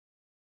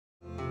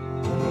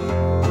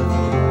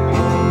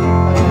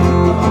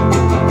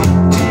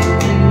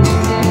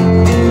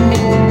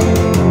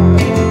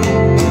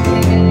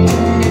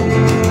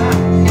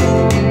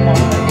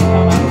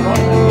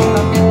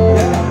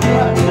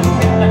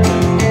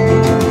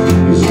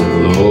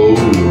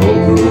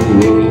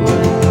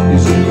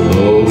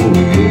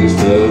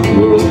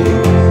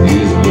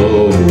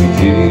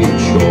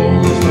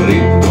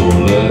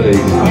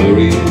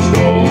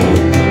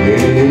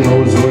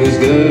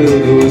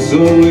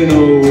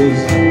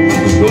knows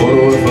what's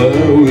gonna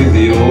fall with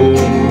you.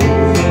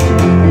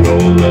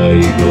 You're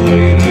like a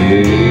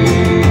lady.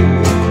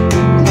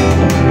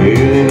 And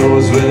he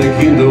knows when the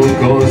kingdom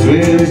comes,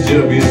 when his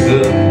job is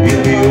done,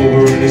 he'll be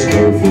over in his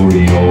car for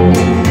you.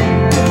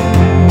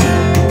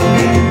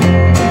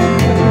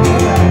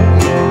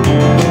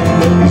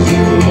 He's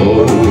in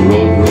love,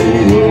 rock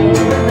and roll.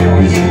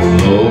 He's in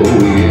love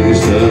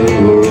with the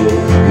world.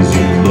 He's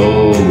in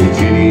love with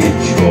Ginny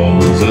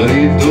Charles. I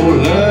don't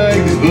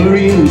like his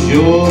burying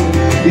job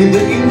in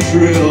the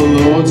intro,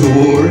 not to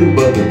worry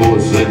about the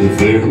boss at the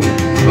fair.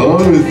 All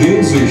the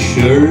things he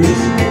shares.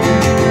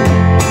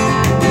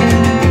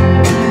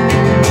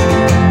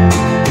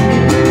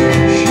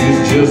 She's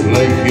just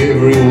like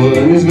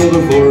everyone. He's got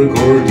a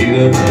four-chord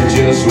dinner,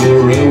 just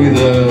around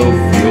without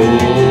fuel.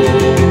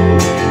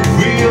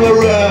 Feel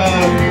around,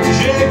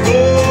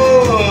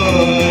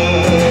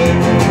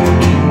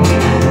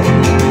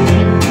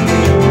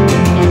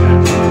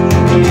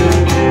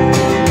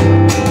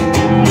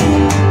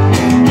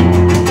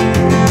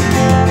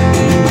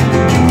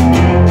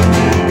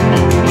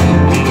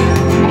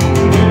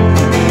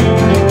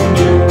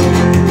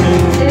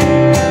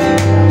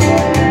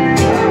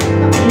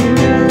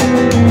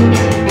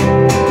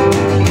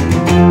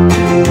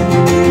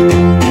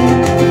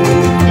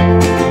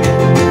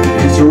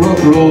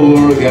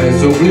 guys,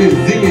 so please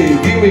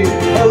give me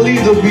a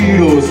little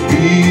bit of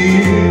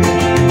speed.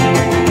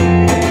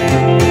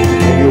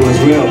 You as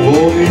well,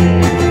 boy.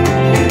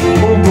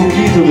 Un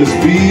poquito de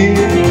speed.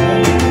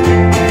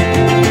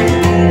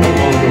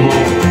 Come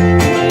on.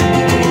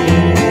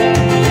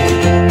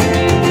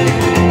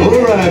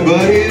 Alright,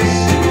 buddies.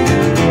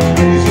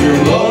 Is there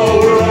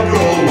love rock and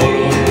roll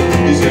world?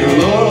 Is there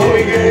love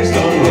against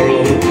the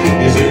world?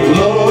 Is there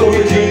love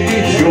with Ginny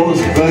Jones?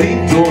 But he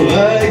don't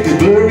like the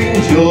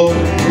burying job.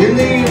 In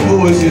the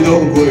invoice you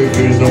don't go if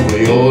there's no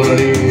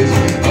priorities.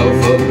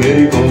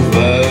 Alphabetical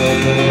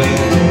flag.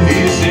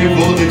 He's here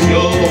for the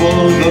job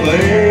on the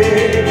way.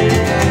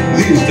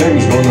 This time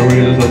he's gonna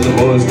really let the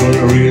boys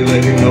gonna really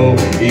let him know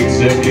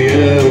exactly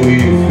how we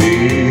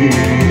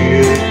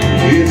feel.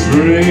 It's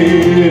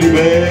really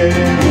bad.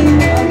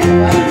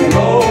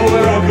 Oh,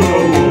 rock and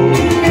roll.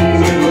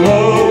 He's in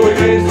love with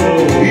his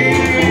soul.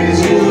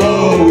 He's in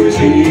love with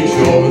Ginny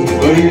Jones,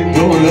 but he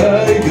don't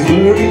like his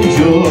burying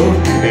job.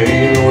 And he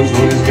knows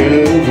what he's got,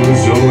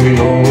 so he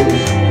knows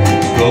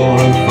it's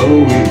gonna fall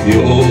with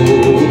you.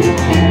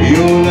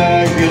 You're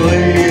like a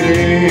lady.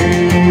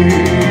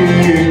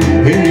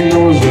 And he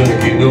knows that the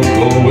kingdom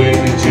go when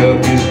the job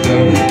is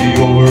done. The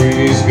over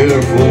is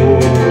good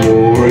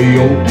for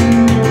you.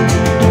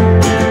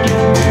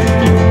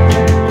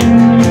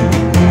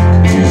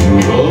 He's in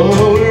love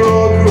with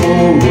rock and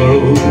roll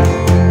world.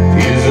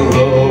 He's in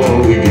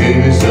love with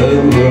Gavis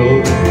and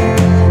world.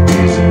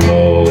 He's in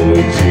love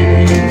with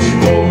change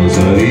bones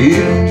and he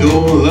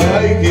don't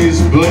like his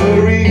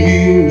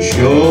burying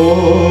job.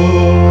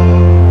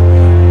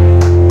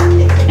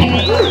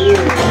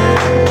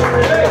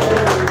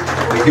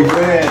 Thank you,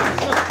 friends.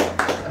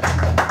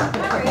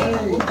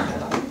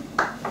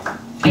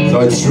 So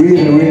it's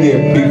really a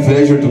big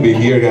pleasure to be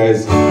here,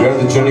 guys. We are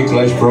the Johnny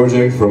Clash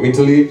project from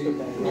Italy.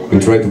 We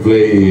try to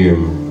play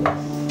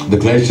the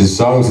Clash's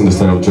songs in the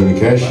style of Johnny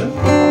Cash. And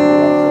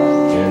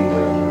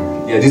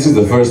yeah, this is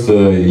the first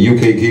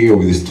UK gig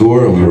of this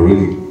tour, and we're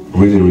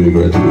really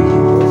glad to be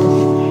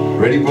here.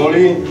 Ready,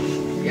 Polly?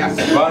 Yes.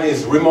 The fun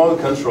is remote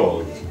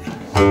control.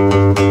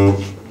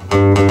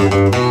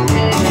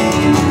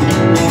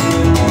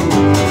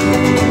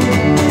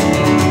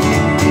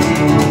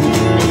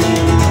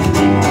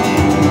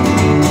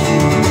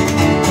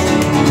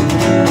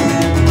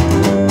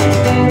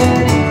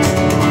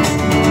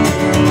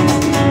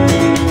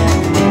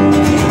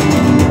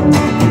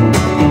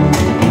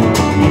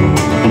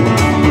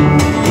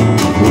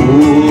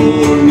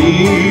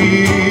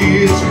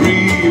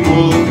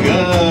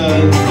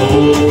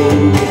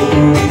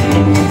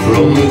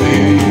 From the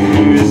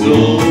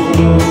diesel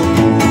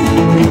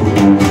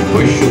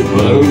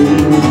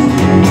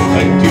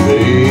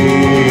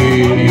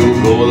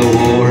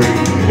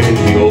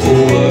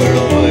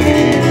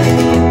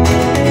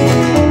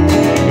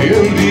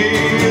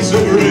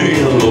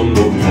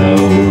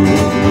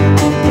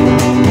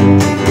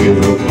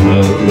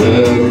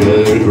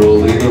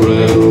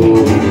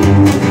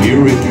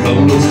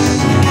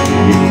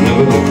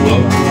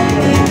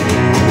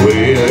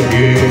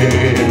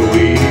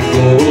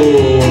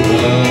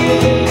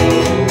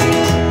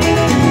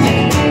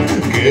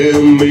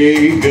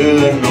make a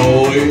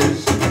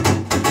noise,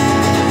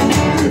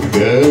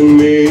 can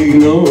make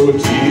no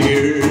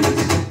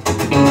tears,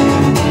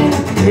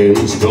 can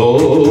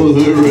stall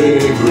the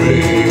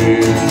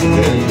regret,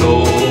 and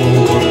don't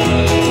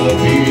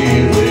be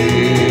there.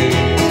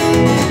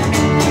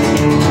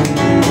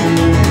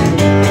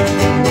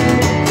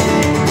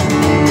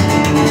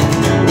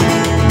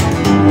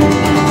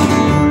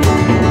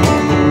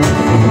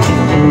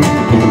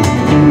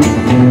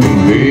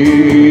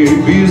 Big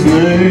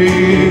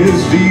business,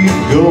 they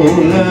don't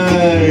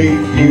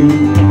like you.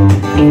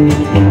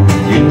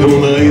 You don't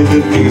like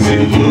the things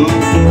they look.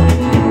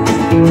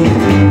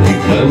 They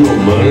come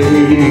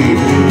money,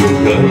 you've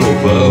got no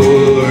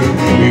power.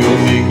 You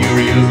think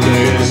you're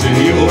useless and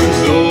you're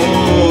so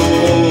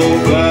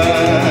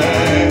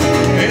bad.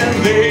 And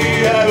they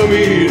have a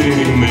meeting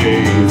in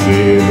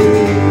Mayfair.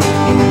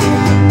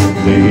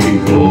 They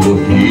all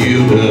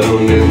heel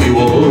down and they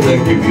wanna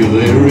give you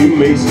their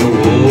remains of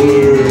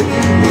war.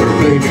 Your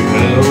bank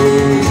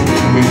accounts,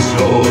 it's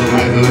all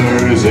that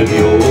matters and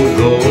you'll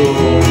go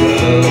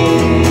down.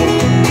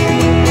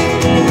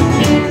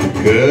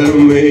 Can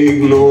make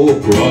no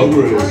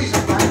progress,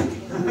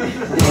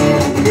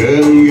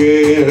 can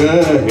get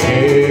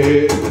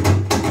ahead,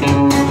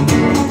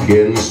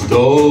 can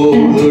stop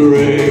the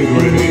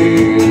regret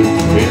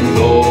and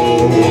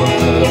don't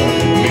wanna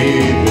be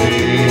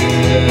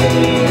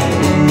there.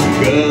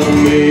 Can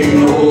make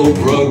no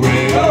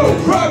progress,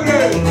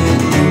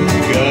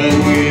 can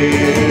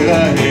get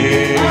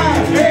ahead,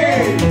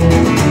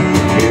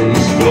 can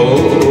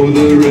stop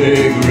the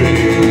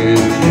regret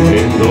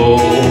and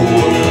don't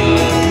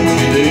wanna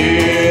be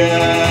there.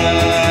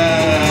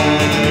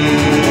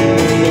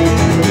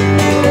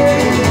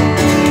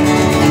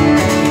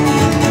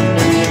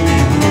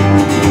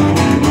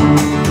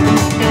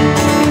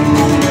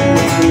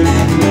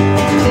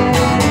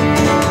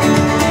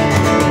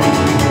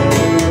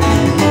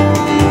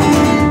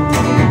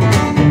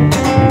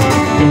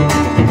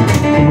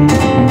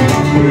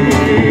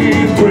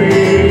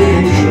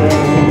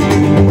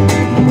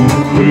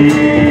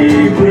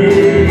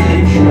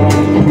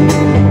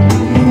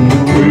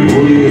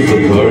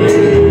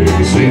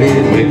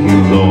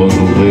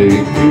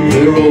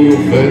 They're all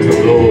fat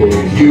and all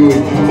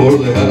queuing for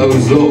the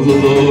house of the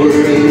Lord.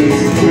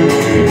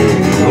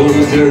 On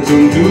the church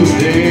on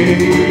Tuesday,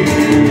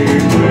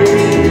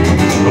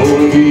 it's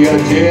gonna be a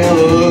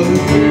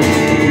jealous